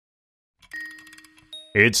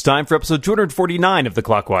It's time for episode 249 of the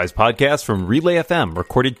Clockwise podcast from Relay FM,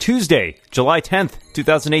 recorded Tuesday, July 10th,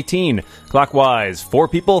 2018. Clockwise, 4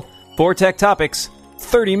 people, 4 tech topics,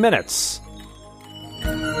 30 minutes.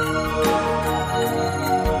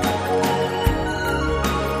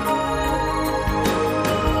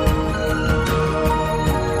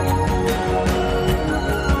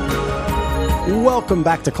 Welcome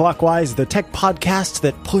back to Clockwise, the tech podcast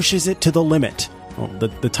that pushes it to the limit. Well,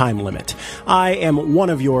 the time limit. I am one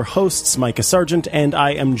of your hosts, Micah Sargent, and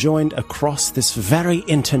I am joined across this very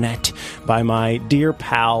internet by my dear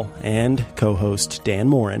pal and co-host, Dan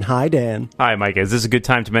Morin. Hi, Dan. Hi, Micah. Is this a good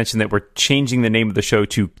time to mention that we're changing the name of the show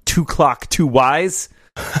to 2 Clock 2 Wise?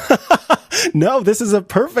 No, this is a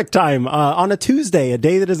perfect time. On a Tuesday, a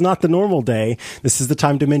day that is not the normal day, this is the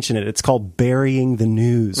time to mention it. It's called Burying the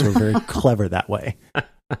News. We're very clever that way.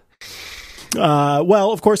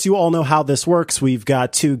 Well, of course, you all know how this works. We've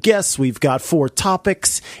got 2 guests. We've got 4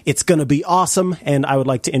 topics. It's going to be awesome. And I would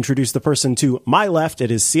like to introduce the person to my left.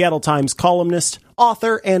 It is Seattle Times columnist,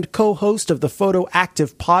 author, and co-host of the Photo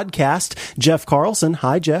Active podcast, Jeff Carlson.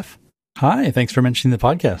 Hi, Jeff. Hi. Thanks for mentioning the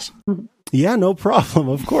podcast. Yeah, no problem.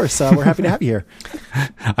 Of course. We're happy to have you here.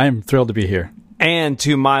 I am thrilled to be here. And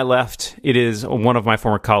to my left, it is one of my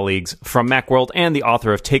former colleagues from Macworld and the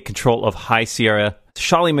author of Take Control of High Sierra,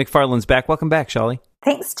 Shali McFarlane's back. Welcome back, Shali.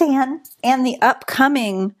 Thanks, Dan. And the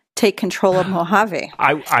upcoming Take Control of Mojave.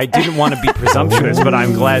 I didn't want to be presumptuous, but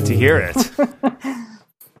I'm glad to hear it.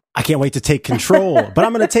 I can't wait to take control, but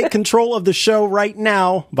I'm going to take control of the show right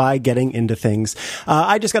now by getting into things.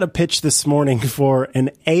 I just got a pitch this morning for an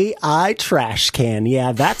AI trash can.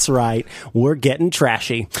 Yeah, that's right. We're getting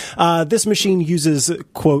trashy. This machine uses,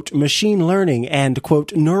 quote, machine learning and,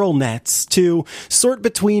 quote, neural nets to sort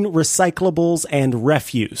between recyclables and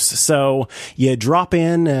refuse. So you drop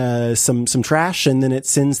in some trash and then it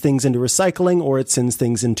sends things into recycling or it sends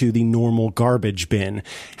things into the normal garbage bin.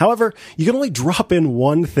 However, you can only drop in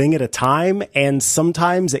one thing at a time, and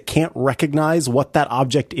sometimes it can't recognize what that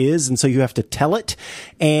object is, and so you have to tell it,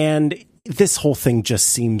 and this whole thing just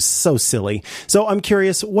seems so silly. So I'm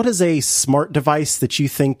curious, what is a smart device that you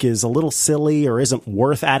think is a little silly or isn't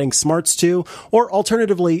worth adding smarts to? Or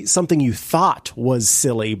alternatively, something you thought was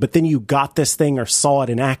silly, but then you got this thing or saw it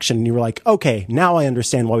in action and you were like, okay, now I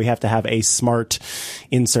understand why we have to have a smart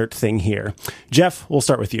insert thing here. Jeff, we'll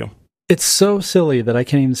start with you. It's so silly that I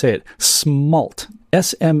can't even say it. Smalt.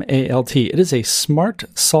 SMALT. It is a smart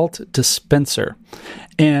salt dispenser.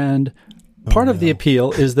 And part of the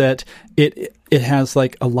appeal is that it has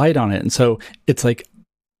like a light on it. And so it's like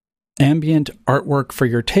ambient artwork for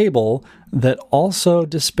your table that also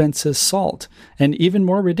dispenses salt. And even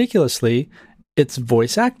more ridiculously, it's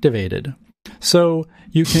voice activated. So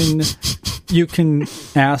you can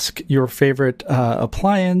ask your favorite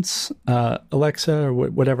appliance, Alexa or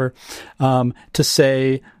whatever, to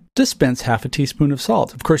say, dispense half a teaspoon of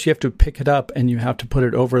salt. Of course, you have to pick it up and you have to put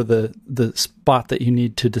it over the spot that you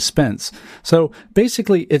need to dispense. So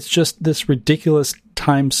basically, it's just this ridiculous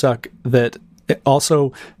time suck that it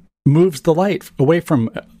also moves the light away from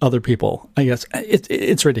other people. I guess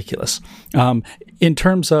it's ridiculous. In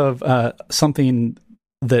terms of something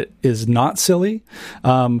that is not silly,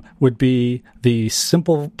 would be the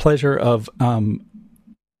simple pleasure of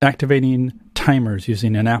activating timers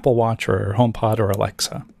using an Apple Watch or HomePod or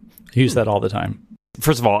Alexa. I use that all the time.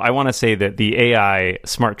 First of all, I want to say that the AI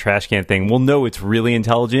smart trash can thing will know it's really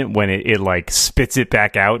intelligent when it like spits it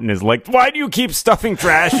back out and is like, why do you keep stuffing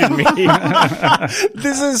trash in me?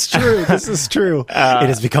 This is true. It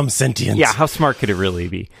has become sentient. Yeah, how smart could it really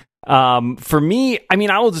be? For me, I mean,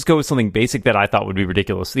 I will just go with something basic that I thought would be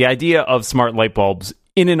ridiculous. The idea of smart light bulbs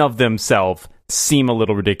in and of themselves seem a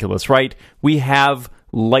little ridiculous, right? We have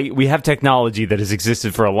technology that has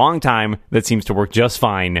existed for a long time that seems to work just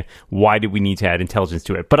fine. Why do we need to add intelligence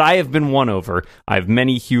to it? But I have been won over. I have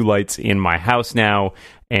many Hue lights in my house now,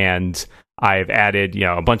 and I've added,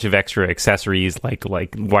 a bunch of extra accessories like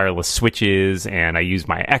wireless switches, and I use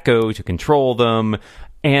my Echo to control them.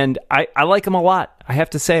 And I like them a lot, I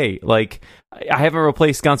have to say. Like, I haven't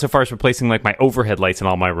gone so far as replacing like my overhead lights in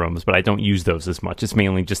all my rooms, but I don't use those as much. It's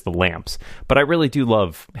mainly just the lamps. But I really do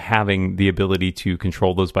love having the ability to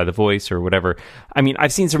control those by the voice or whatever. I mean,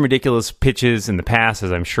 I've seen some ridiculous pitches in the past,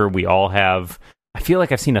 as I'm sure we all have. I feel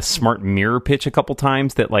like I've seen a smart mirror pitch a couple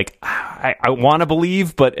times that like I want to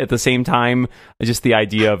believe, but at the same time, just the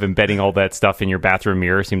idea of embedding all that stuff in your bathroom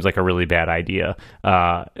mirror seems like a really bad idea.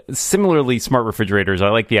 Similarly, smart refrigerators, I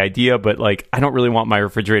like the idea, but like I don't really want my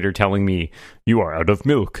refrigerator telling me, you are out of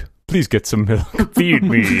milk. Please get some milk. Feed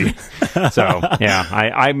me. So yeah,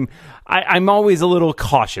 I'm always a little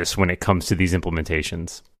cautious when it comes to these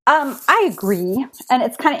implementations. I agree. And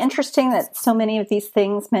it's kind of interesting that so many of these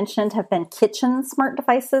things mentioned have been kitchen smart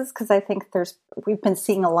devices, because I think we've been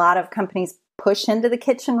seeing a lot of companies push into the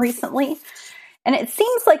kitchen recently. And it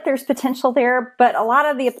seems like there's potential there, but a lot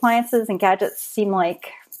of the appliances and gadgets seem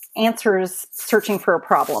like answers searching for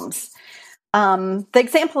problems. The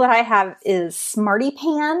example that I have is Smarty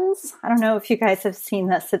Pans. I don't know if you guys have seen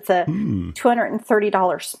this. It's a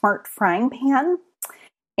 $230 smart frying pan,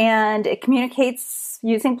 and it communicates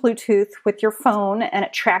using Bluetooth with your phone, and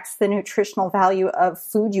it tracks the nutritional value of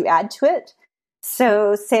food you add to it.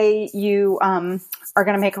 So say you are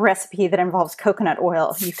going to make a recipe that involves coconut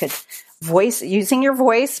oil. You could using your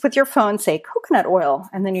voice with your phone, say coconut oil,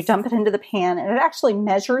 and then you dump it into the pan, and it actually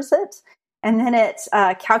measures it. And then it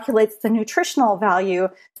calculates the nutritional value,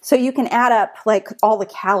 so you can add up like all the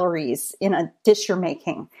calories in a dish you're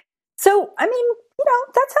making. So, I mean,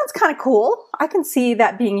 that sounds kind of cool. I can see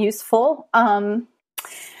that being useful. And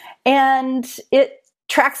it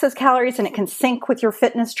tracks those calories, and it can sync with your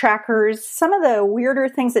fitness trackers. Some of the weirder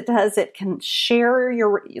things it does, it can share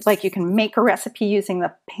you can make a recipe using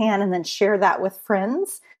the pan and then share that with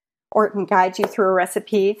friends, or it can guide you through a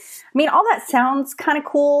recipe. I mean, all that sounds kind of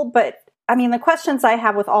cool, but I mean, the questions I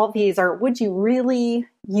have with all of these are, would you really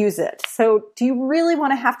use it? So do you really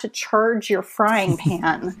want to have to charge your frying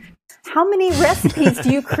pan? How many recipes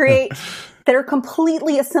do you create that are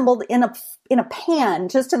completely assembled in a pan,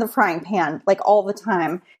 just in the frying pan, like all the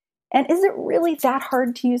time? And is it really that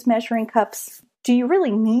hard to use measuring cups? Do you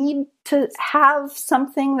really need to have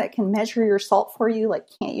something that can measure your salt for you? Like,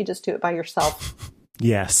 can't you just do it by yourself?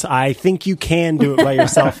 Yes, I think you can do it by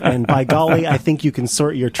yourself. And by golly, I think you can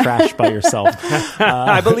sort your trash by yourself.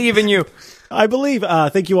 I believe in you. I believe.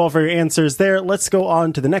 Thank you all for your answers there. Let's go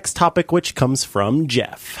on to the next topic, which comes from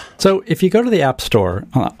Jeff. So if you go to the App Store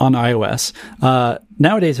on iOS,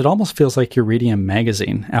 nowadays it almost feels like you're reading a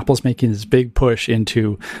magazine. Apple's making this big push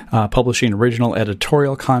into publishing original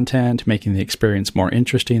editorial content, making the experience more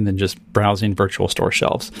interesting than just browsing virtual store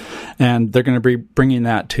shelves. And they're going to be bringing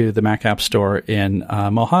that to the Mac App Store in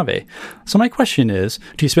Mojave. So my question is,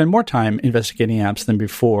 do you spend more time investigating apps than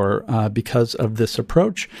before because of this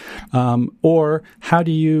approach? Or how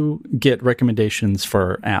do you get recommendations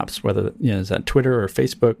for apps, whether is that Twitter or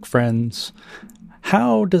Facebook, friends?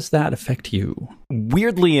 How does that affect you?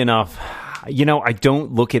 Weirdly enough, I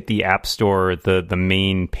don't look at the App Store, the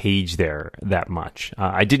main page there that much.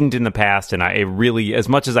 I didn't in the past, and I really, as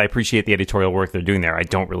much as I appreciate the editorial work they're doing there, I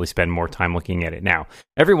don't really spend more time looking at it now.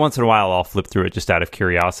 Every once in a while, I'll flip through it just out of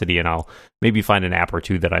curiosity, and I'll maybe find an app or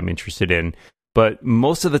two that I'm interested in. But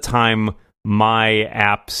most of the time, my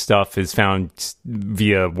app stuff is found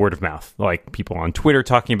via word of mouth, like people on Twitter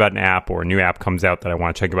talking about an app, or a new app comes out that I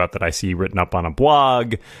want to check about that I see written up on a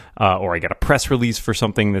blog, or I get a press release for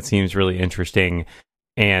something that seems really interesting.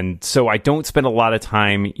 And so I don't spend a lot of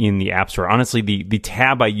time in the App Store. Honestly, the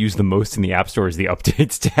tab I use the most in the App Store is the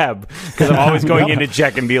Updates tab, because I'm always going in to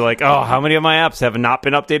check and be like, oh, how many of my apps have not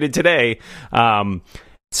been updated today?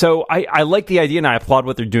 So I like the idea, and I applaud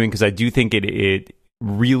what they're doing, because I do think it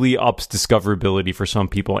really ups discoverability for some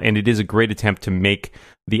people, and it is a great attempt to make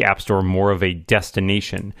the App Store more of a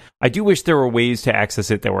destination. I do wish there were ways to access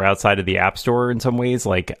it that were outside of the App Store in some ways.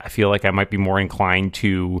 Like, I feel like I might be more inclined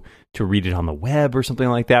to read it on the web or something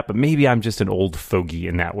like that, but maybe I'm just an old fogey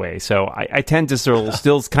in that way. So I tend to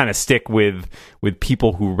still kind of stick with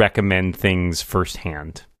people who recommend things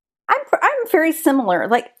firsthand. I'm very similar.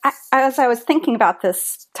 Like, as I was thinking about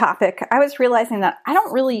this topic, I was realizing that I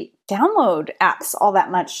don't really download apps all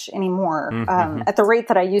that much anymore at the rate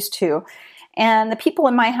that I used to. And the people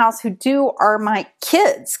in my house who do are my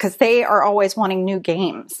kids, because they are always wanting new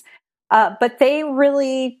games. But they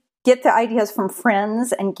really get the ideas from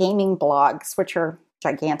friends and gaming blogs, which are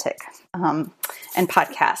gigantic, and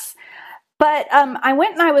podcasts. But I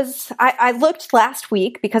went and I looked last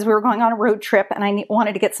week because we were going on a road trip, and I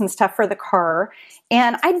wanted to get some stuff for the car.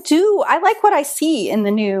 And I like what I see in the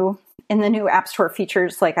new App Store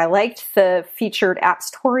features. Like, I liked the featured app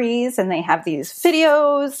stories, and they have these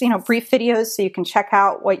videos, brief videos, so you can check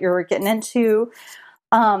out what you're getting into.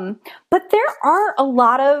 But there are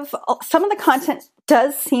some of the content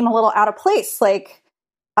does seem a little out of place. Like,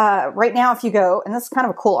 right now, if you go, and this is kind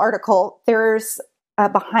of a cool article, there's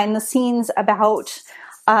behind the scenes about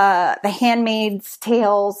The Handmaid's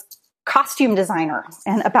Tale's costume designer,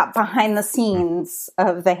 and about behind the scenes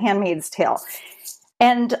of The Handmaid's Tale.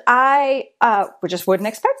 And I just wouldn't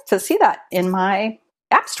expect to see that in my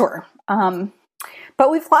App Store. But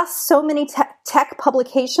we've lost so many tech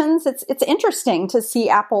publications. It's interesting to see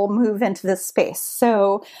Apple move into this space.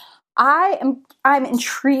 So I'm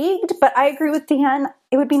intrigued, but I agree with Dan.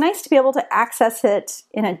 it would be nice to be able to access it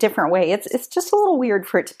in a different way. It's just a little weird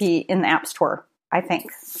for it to be in the App Store, I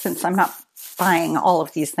think, since I'm not buying all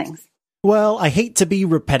of these things. Well, I hate to be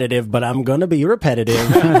repetitive, but I'm going to be repetitive.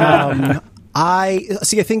 I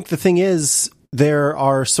think the thing is, there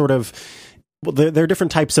are sort of, there are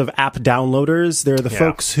different types of app downloaders. There are the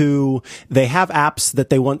folks who, they have apps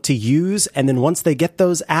that they want to use, and then once they get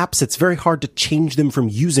those apps, it's very hard to change them from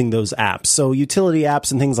using those apps. So utility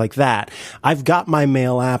apps and things like that. I've got my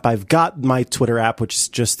mail app. I've got my Twitter app, which is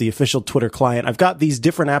just the official Twitter client. I've got these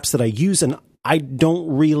different apps that I use, and I don't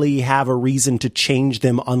really have a reason to change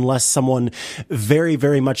them unless someone very,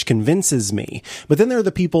 very much convinces me. But then there are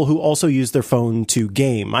the people who also use their phone to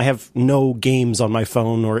game. I have no games on my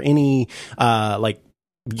phone or any, I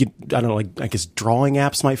don't know, I guess drawing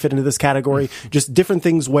apps might fit into this category. Just different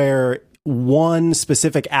things where one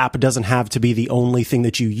specific app doesn't have to be the only thing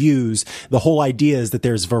that you use. The whole idea is that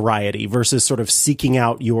there's variety versus sort of seeking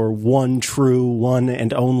out your one true, one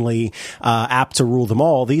and only app to rule them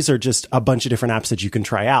all. These are just a bunch of different apps that you can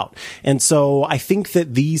try out. And so I think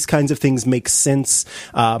that these kinds of things make sense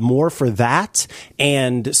more for that,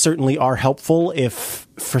 and certainly are helpful if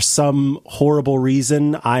for some horrible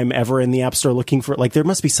reason I'm ever in the App Store looking for, like, there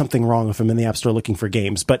must be something wrong if I'm in the App Store looking for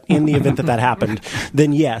games, but in the event that happened,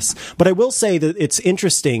 then yes. But I will say that it's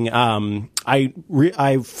interesting. I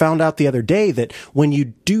found out the other day that when you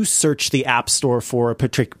do search the App Store for a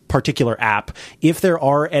particular app, if there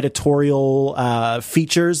are editorial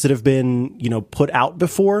features that have been, put out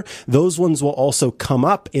before, those ones will also come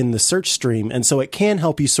up in the search stream. And so it can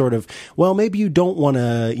help you sort of, well, maybe you don't want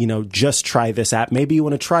to, just try this app. Maybe you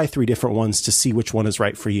want to try 3 different ones to see which one is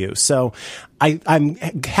right for you. So I'm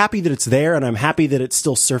happy that it's there, and I'm happy that it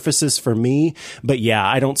still surfaces for me. But yeah,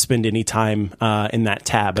 I don't spend any time in that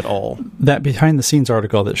tab at all. That behind the scenes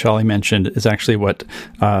article that Shelly mentioned is actually what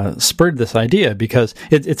spurred this idea, because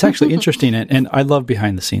it's actually interesting, and I love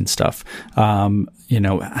behind the scenes stuff.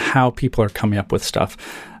 How people are coming up with stuff.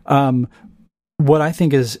 What I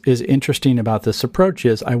think is interesting about this approach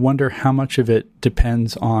is I wonder how much of it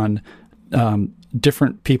depends on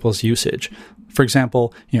different people's usage. For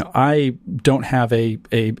example, I don't have a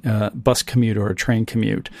bus commute or a train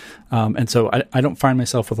commute, and so I don't find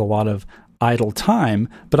myself with a lot of idle time.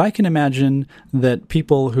 But I can imagine that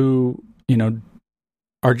people who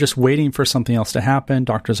are just waiting for something else to happen,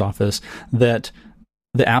 doctor's office, that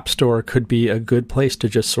the App Store could be a good place to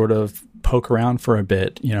just sort of poke around for a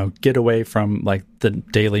bit, get away from like the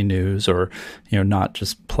daily news, or not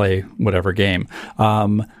just play whatever game.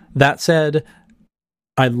 That said,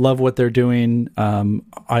 I love what they're doing.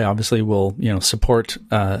 I obviously will, support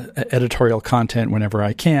editorial content whenever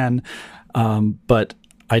I can, but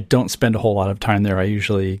I don't spend a whole lot of time there. I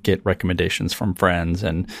usually get recommendations from friends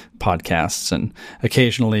and podcasts, and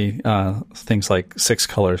occasionally things like Six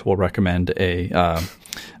Colors will recommend a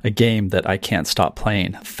game that I can't stop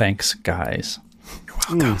playing. Thanks, guys.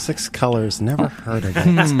 Six Colors, never heard of it.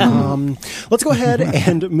 Let's go ahead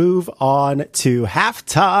and move on to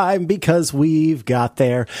halftime, because we've got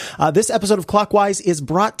there. This episode of Clockwise is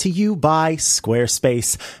brought to you by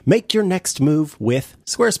Squarespace. Make your next move with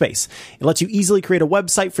Squarespace. It lets you easily create a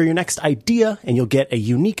website for your next idea, and you'll get a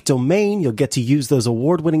unique domain. You'll get to use those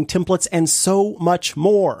award-winning templates and so much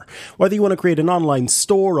more. Whether you want to create an online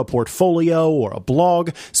store, a portfolio, or a blog,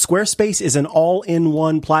 Squarespace is an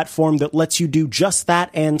all-in-one platform that lets you do just that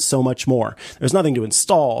and so much more. There's nothing to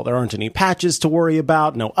install. There aren't any patches to worry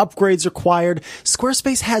about. No upgrades required.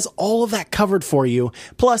 Squarespace has all of that covered for you.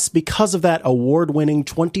 Plus, because of that award-winning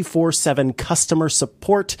 24/7 customer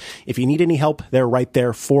support, if you need any help, they're right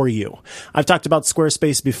there for you. I've talked about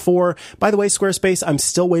Squarespace before. By the way, Squarespace, I'm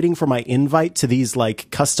still waiting for my invite to these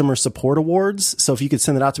customer support awards. So if you could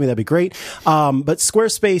send it out to me, that'd be great. But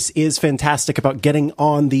Squarespace is fantastic about getting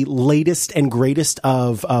on the latest and greatest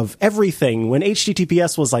of everything. When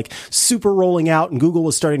HTTPS was super rolling out and Google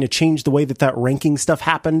was starting to change the way that ranking stuff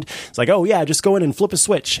happened, it's oh yeah, just go in and flip a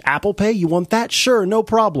switch. Apple Pay, you want that? Sure, no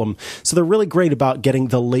problem. So they're really great about getting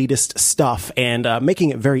the latest stuff and making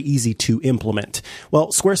it very easy to implement. Well,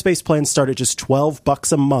 Squarespace plans start at just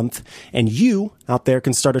 $12 a month, and you out there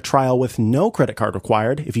can start a trial with no credit card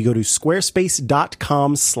required if you go to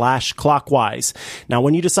squarespace.com/clockwise. Now,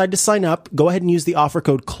 when you decide to sign up, go ahead and use the offer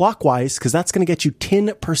code clockwise, because that's going to get you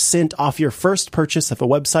 10% off your first purchase of a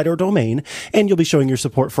website or domain, and you'll be showing your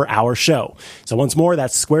support for our show. So once more,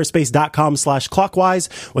 that's squarespace.com/clockwise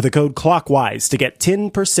with the code clockwise to get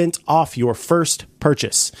 10% off your first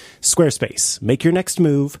purchase. Squarespace, make your next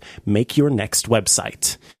move, make your next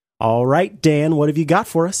website. All right, Dan, what have you got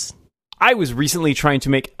for us? I was recently trying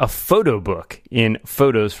to make a photo book in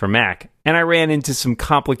Photos for Mac, and I ran into some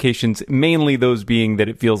complications, mainly those being that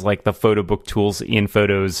it feels like the photo book tools in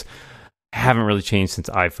Photos haven't really changed since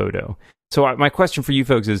iPhoto. So my question for you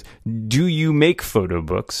folks is, do you make photo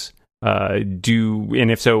books? And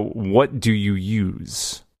if so, what do you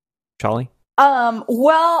use? Charlie?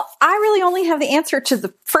 Well, I really only have the answer to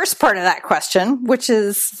the first part of that question, which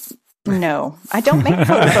is no, I don't make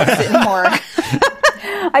photo books anymore.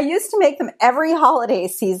 I used to make them every holiday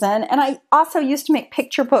season, and I also used to make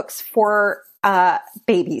picture books for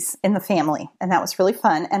babies in the family, and that was really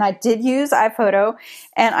fun. And I did use iPhoto,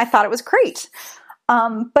 and I thought it was great.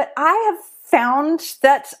 But I have found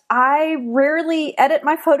that I rarely edit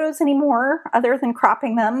my photos anymore, other than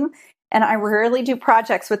cropping them. And I rarely do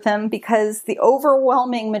projects with them because the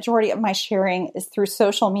overwhelming majority of my sharing is through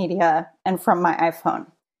social media and from my iPhone.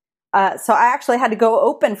 So I actually had to go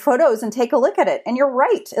open Photos and take a look at it. And you're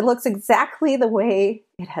right. It looks exactly the way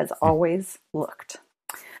it has always looked.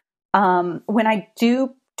 When I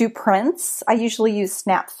do prints, I usually use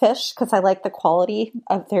Snapfish because I like the quality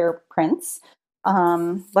of their prints.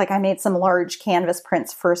 Like I made some large canvas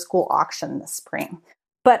prints for a school auction this spring.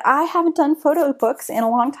 But I haven't done photo books in a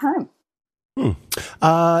long time.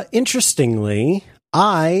 Interestingly,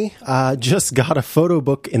 I just got a photo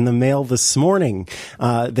book in the mail this morning.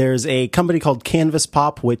 There's a company called Canvas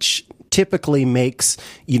Pop, which typically makes,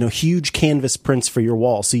 huge canvas prints for your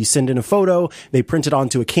wall. So you send in a photo, they print it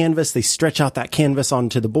onto a canvas, they stretch out that canvas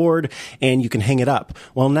onto the board, and you can hang it up.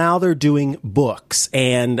 Well, now they're doing books,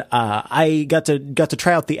 and I got to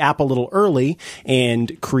try out the app a little early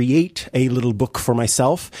and create a little book for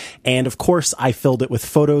myself. And of course, I filled it with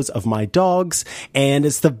photos of my dogs, and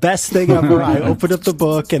it's the best thing ever. I opened up the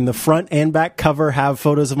book, and the front and back cover have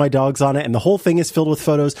photos of my dogs on it, and the whole thing is filled with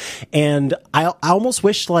photos. And I almost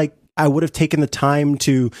wish I would have taken the time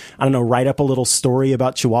to, write up a little story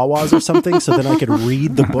about Chihuahuas or something so then I could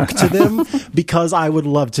read the book to them, because I would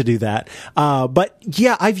love to do that. But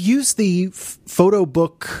yeah, I've used the photo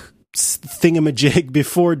book thingamajig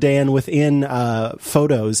before, Dan, within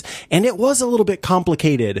Photos, and it was a little bit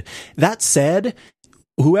complicated. That said,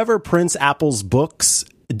 whoever prints Apple's books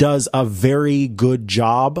does a very good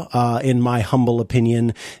job, in my humble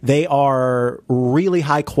opinion. They are really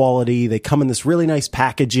high quality. They come in this really nice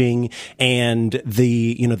packaging, and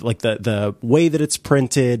the way that it's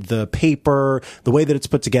printed, the paper, the way that it's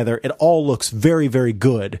put together, it all looks very, very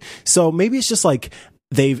good. So maybe it's just like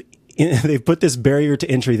they've put this barrier to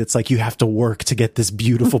entry that's like you have to work to get this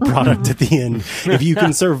beautiful product at the end. If you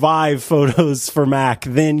can survive Photos for Mac,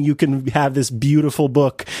 then you can have this beautiful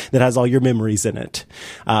book that has all your memories in it.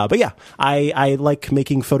 But yeah, I like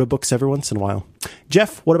making photo books every once in a while.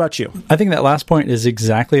 Jeff, what about you? I think that last point is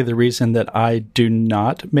exactly the reason that I do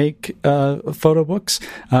not make photo books,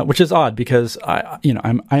 which is odd because I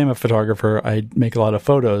am a photographer. I make a lot of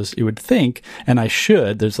photos. You would think, and I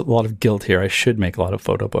should. There's a lot of guilt here. I should make a lot of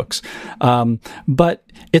photo books, but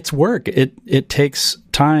it's work. It takes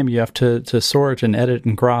time. You have to sort and edit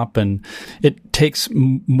and crop, and it takes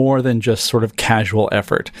more than just sort of casual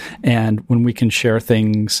effort. And when we can share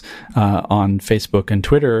things on Facebook and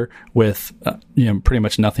Twitter with pretty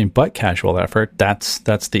much nothing but casual effort, that's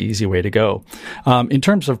the easy way to go. In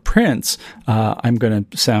terms of prints, I'm going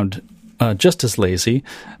to sound just as lazy.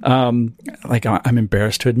 I'm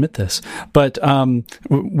embarrassed to admit this, but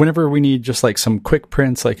whenever we need just like some quick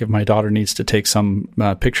prints, like if my daughter needs to take some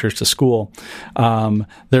pictures to school,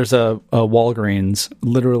 there's a Walgreens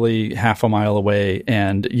literally half a mile away,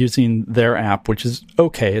 and using their app, which is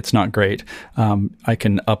okay, it's not great, I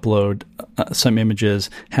can upload some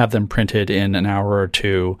images, have them printed in an hour or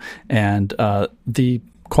two, and the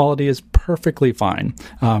quality is perfectly fine.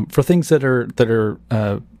 For things that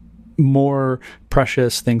are more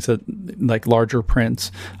precious, things that like larger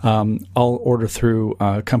prints, I'll order through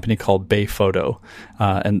a company called Bay Photo,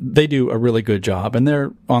 and they do a really good job, and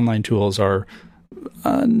their online tools are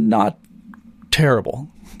not terrible.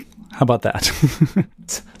 How about that?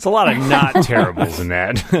 It's a lot of not terribles in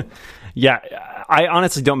that. Yeah, I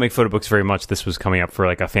honestly don't make photo books very much. This was coming up for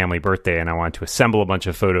like a family birthday, and I wanted to assemble a bunch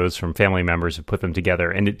of photos from family members and put them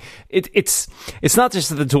together. And it's not just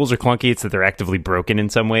that the tools are clunky; it's that they're actively broken in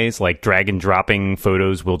some ways. Like drag and dropping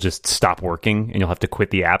photos will just stop working, and you'll have to quit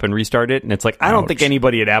the app and restart it. And it's like, I don't think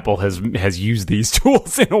anybody at Apple has used these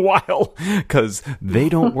tools in a while because they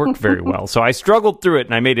don't work very well. So I struggled through it,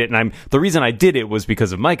 and I made it. And the reason I did it was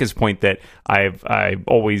because of Micah's point that I've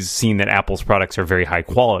always seen that Apple's products are very high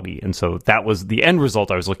quality, and so that was the the end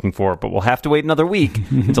result I was looking for, but we'll have to wait another week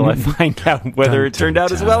until I find out whether it turned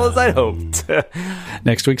out as well as I hoped.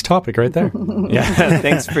 Next week's topic right there. Yeah,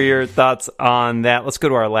 thanks for your thoughts on that. Let's go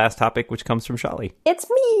to our last topic, which comes from Shali. It's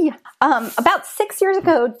me. About 6 years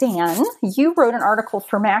ago, Dan, you wrote an article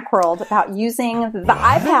for Macworld about using the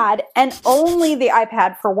iPad and only the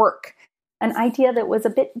iPad for work, an idea that was a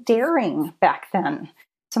bit daring back then.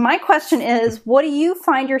 So my question is, what do you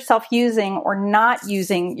find yourself using or not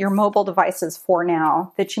using your mobile devices for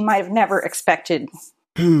now that you might have never expected?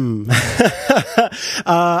 I'm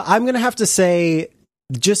going to have to say,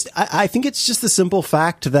 I think it's just the simple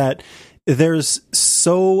fact that there's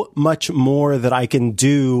so much more that I can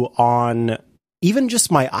do on even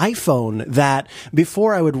just my iPhone that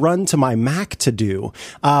before I would run to my Mac to do.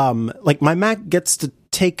 Like my Mac gets to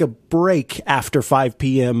take a break after 5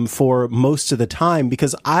 p.m. for most of the time,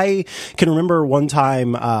 because I can remember one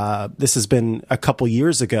time, this has been a couple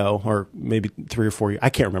years ago, or maybe 3 or 4 years. I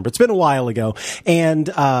can't remember. It's been a while ago. And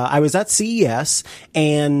I was at CES,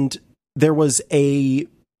 and there was a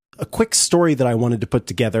quick story that I wanted to put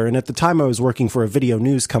together. And at the time I was working for a video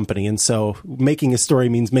news company. And so making a story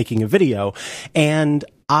means making a video. And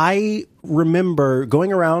I remember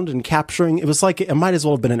going around and capturing, it was like, it might as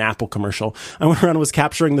well have been an Apple commercial. I went around and was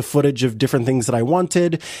capturing the footage of different things that I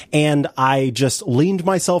wanted. And I just leaned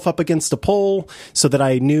myself up against a pole so that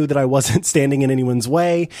I knew that I wasn't standing in anyone's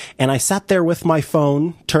way. And I sat there with my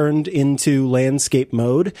phone turned into landscape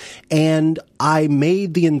mode. And I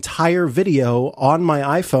made the entire video on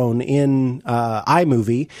my iPhone in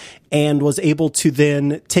iMovie, and was able to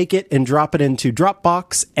then take it and drop it into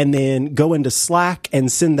Dropbox, and then go into Slack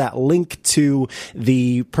and send that link to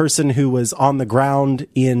the person who was on the ground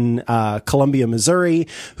in Columbia, Missouri,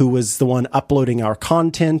 who was the one uploading our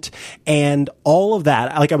content. And all of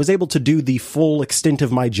that, like, I was able to do the full extent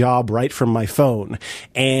of my job right from my phone.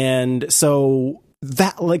 And so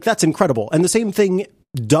that's incredible. And the same thing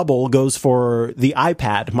double goes for the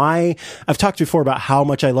iPad. I've talked before about how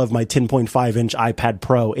much I love my 10.5 inch iPad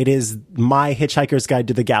Pro. It is my Hitchhiker's Guide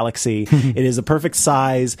to the Galaxy. It is a perfect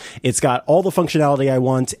size. It's got all the functionality I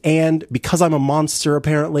want. And because I'm a monster,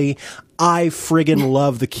 apparently, I friggin'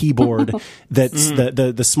 love the keyboard that's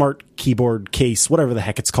the smart keyboard case, whatever the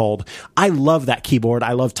heck it's called. I love that keyboard.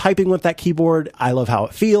 I love typing with that keyboard. I love how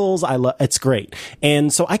it feels. It's great.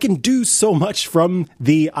 And so I can do so much from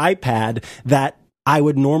the iPad that I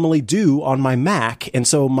would normally do on my Mac. And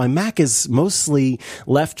so my Mac is mostly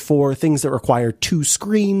left for things that require 2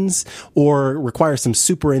 screens or require some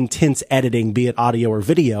super intense editing, be it audio or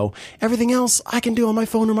video. Everything else I can do on my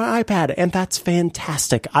phone or my iPad, and that's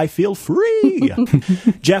fantastic. I feel free.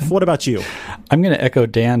 Jeff, what about you? I'm going to echo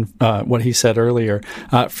Dan, what he said earlier.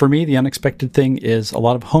 For me, the unexpected thing is a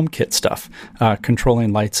lot of HomeKit stuff,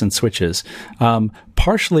 controlling lights and switches.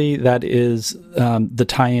 Partially, that is the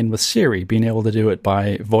tie-in with Siri, being able to do it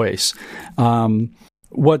by voice.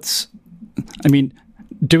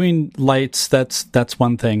 Doing lights, that's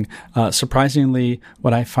one thing. Surprisingly,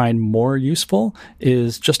 what I find more useful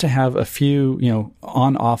is just to have a few,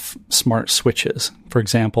 on-off smart switches. For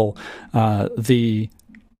example, the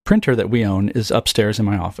printer that we own is upstairs in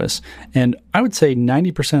my office. And I would say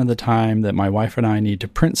 90% of the time that my wife and I need to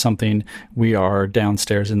print something, we are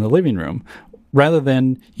downstairs in the living room. Rather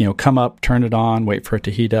than, come up, turn it on, wait for it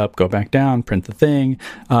to heat up, go back down, print the thing.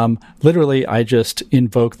 Literally, I just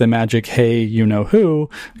invoke the magic, hey, you-know-who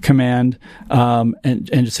command, and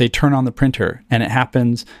just say, turn on the printer. And it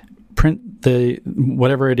happens, print the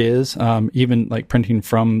whatever it is, even like printing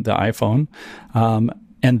from the iPhone,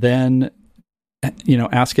 and then,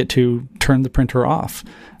 ask it to turn the printer off.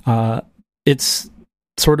 It's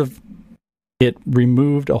sort of, it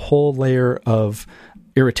removed a whole layer of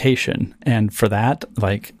irritation, and for that,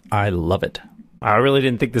 I love it. I really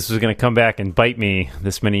didn't think this was going to come back and bite me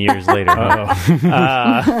this many years later.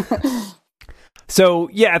 So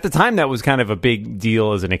yeah, at the time that was kind of a big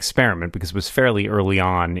deal as an experiment, because it was fairly early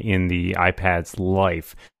on in the iPad's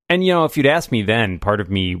life. And if you'd asked me then, part of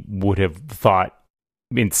me would have thought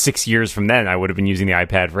in 6 years from then I would have been using the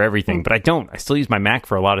iPad for everything, but I don't. I still use my Mac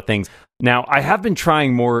for a lot of things. Now, I have been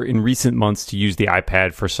trying more in recent months to use the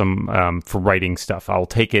iPad for some for writing stuff. I'll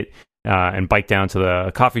take it and bike down to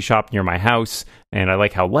the coffee shop near my house, and I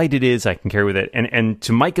like how light it is. I can carry with it. And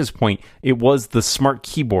to Micah's point, it was the smart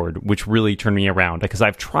keyboard which really turned me around, because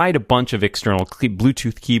I've tried a bunch of external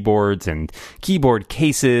Bluetooth keyboards and keyboard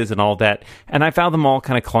cases and all that, and I found them all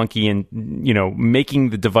kind of clunky and, making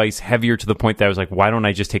the device heavier to the point that I was like, why don't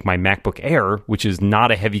I just take my MacBook Air, which is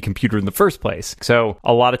not a heavy computer in the first place? So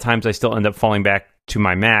a lot of times I still end up falling back to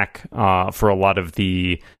my Mac for a lot of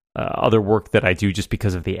the other work that I do just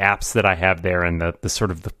because of the apps that I have there and the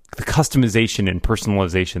sort of the customization and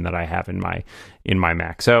personalization that I have in my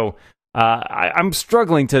Mac. So I'm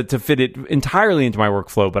struggling to fit it entirely into my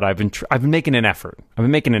workflow, but I've been making an effort.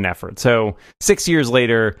 So 6 years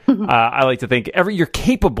later, I like to think you're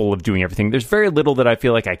capable of doing everything. There's very little that I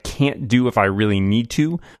feel like I can't do if I really need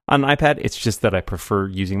to on an iPad. It's just that I prefer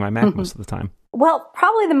using my Mac most of the time. Well,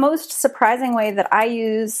 probably the most surprising way that I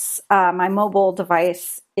use my mobile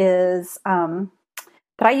device is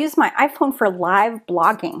that I use my iPhone for live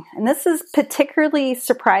blogging. And this is particularly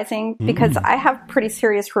surprising because I have pretty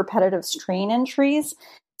serious repetitive strain injuries.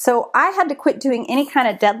 So I had to quit doing any kind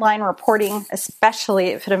of deadline reporting, especially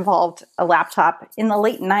if it involved a laptop, in the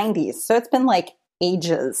late 90s. So it's been like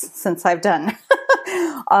ages since I've done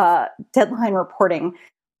deadline reporting.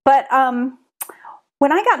 But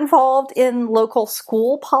when I got involved in local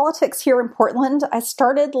school politics here in Portland, I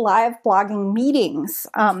started live blogging meetings,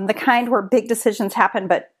 the kind where big decisions happen,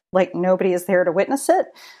 but like nobody is there to witness it.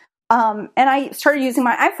 And I started using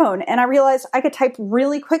my iPhone, and I realized I could type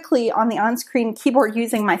really quickly on the on-screen keyboard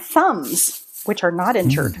using my thumbs, which are not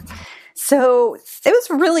injured. So it was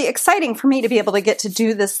really exciting for me to be able to get to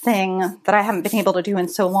do this thing that I haven't been able to do in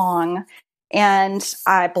so long. And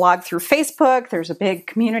I blog through Facebook. There's a big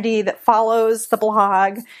community that follows the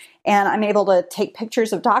blog. And I'm able to take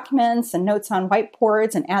pictures of documents and notes on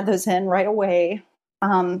whiteboards and add those in right away.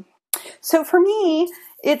 So for me,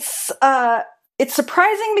 it's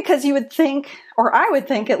surprising because you would think, or I would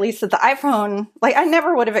think at least, that the iPhone, like I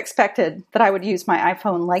never would have expected that I would use my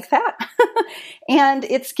iPhone like that. And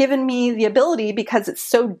it's given me the ability, because it's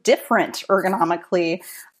so different ergonomically,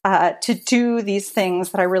 to do these things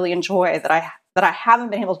that I really enjoy that I haven't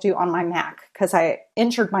been able to do on my Mac because I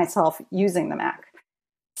injured myself using the Mac.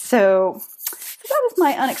 So that was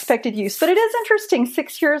my unexpected use. But it is interesting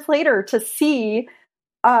 6 years later to see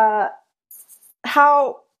how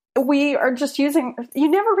we are just using, you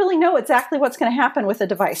never really know exactly what's going to happen with a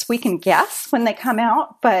device. We can guess when they come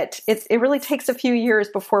out, but it really takes a few years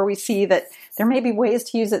before we see that there may be ways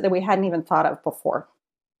to use it that we hadn't even thought of before.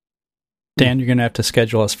 Dan, you're going to have to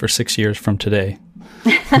schedule us for 6 years from today.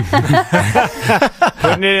 Putting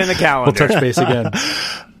it in the calendar. We'll touch base again.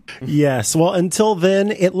 Yes. Well, until then,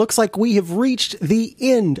 it looks like we have reached the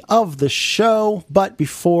end of the show. But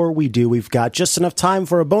before we do, we've got just enough time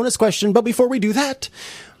for a bonus question. But before we do that,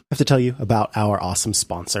 I have to tell you about our awesome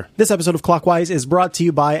sponsor. This episode of Clockwise is brought to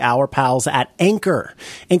you by our pals at Anchor.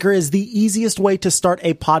 Anchor is the easiest way to start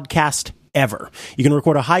a podcast ever. You can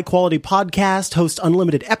record a high-quality podcast, host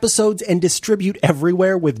unlimited episodes, and distribute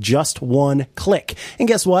everywhere with just one click. And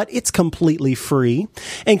guess what? It's completely free.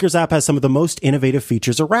 Anchor's app has some of the most innovative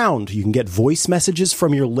features around. You can get voice messages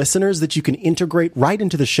from your listeners that you can integrate right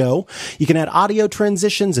into the show. You can add audio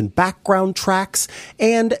transitions and background tracks,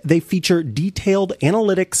 and they feature detailed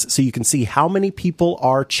analytics so you can see how many people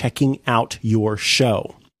are checking out your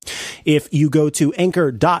show. If you go to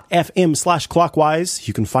anchor.fm/clockwise,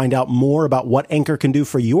 you can find out more about what Anchor can do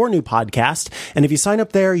for your new podcast. And if you sign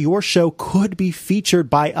up there, your show could be featured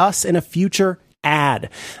by us in a future ad.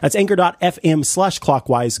 That's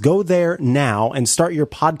anchor.fm/clockwise. Go there now and start your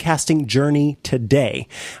podcasting journey today.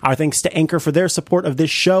 Our thanks to Anchor for their support of this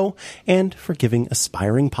show and for giving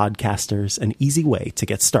aspiring podcasters an easy way to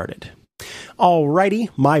get started. Alrighty,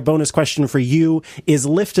 my bonus question for you is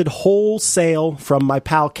lifted wholesale from my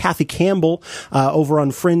pal Kathy Campbell over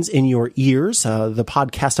on Friends in Your Ears, the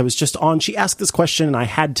podcast I was just on. She asked this question and I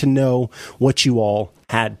had to know what you all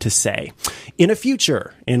had to say. In a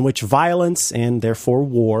future in which violence and therefore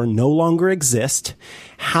war no longer exist,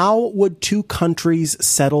 how would two countries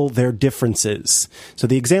settle their differences? So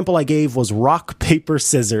the example I gave was rock, paper,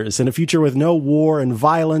 scissors. In a future with no war and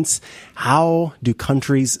violence, how do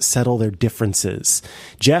countries settle their differences?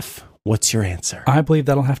 Jeff, what's your answer? I believe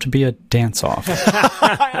that'll have to be a dance-off.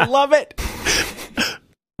 I love it.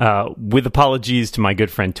 With apologies to my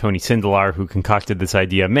good friend Tony Sindelar, who concocted this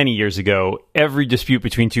idea many years ago, every dispute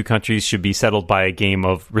between two countries should be settled by a game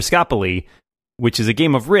of Riskopoly, which is a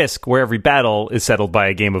game of Risk where every battle is settled by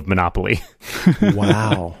a game of Monopoly.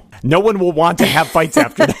 Wow. No one will want to have fights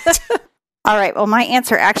after that. All right. Well, my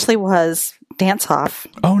answer actually was dance off.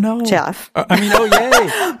 Oh, no. Jeff. Oh,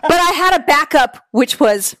 yay. But I had a backup, which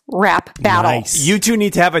was rap battle. Nice. You two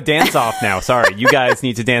need to have a dance off now. Sorry, you guys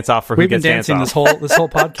need to dance off for who We've been gets dancing dance off. this whole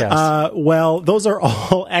podcast. Well, those are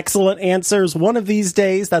all excellent answers. One of these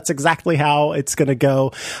days, that's exactly how it's going to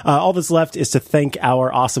go. All that's left is to thank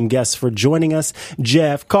our awesome guests for joining us.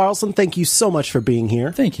 Jeff Carlson, thank you so much for being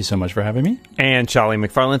here. Thank you so much for having me. And Charlie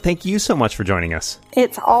McFarland, thank you so much for joining us.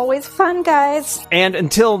 It's always fun, guys. And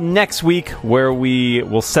until next week, where we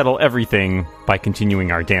will settle everything by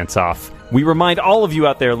continuing our dance-off. We remind all of you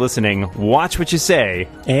out there listening, watch what you say.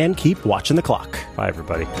 And keep watching the clock. Bye,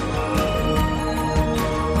 everybody.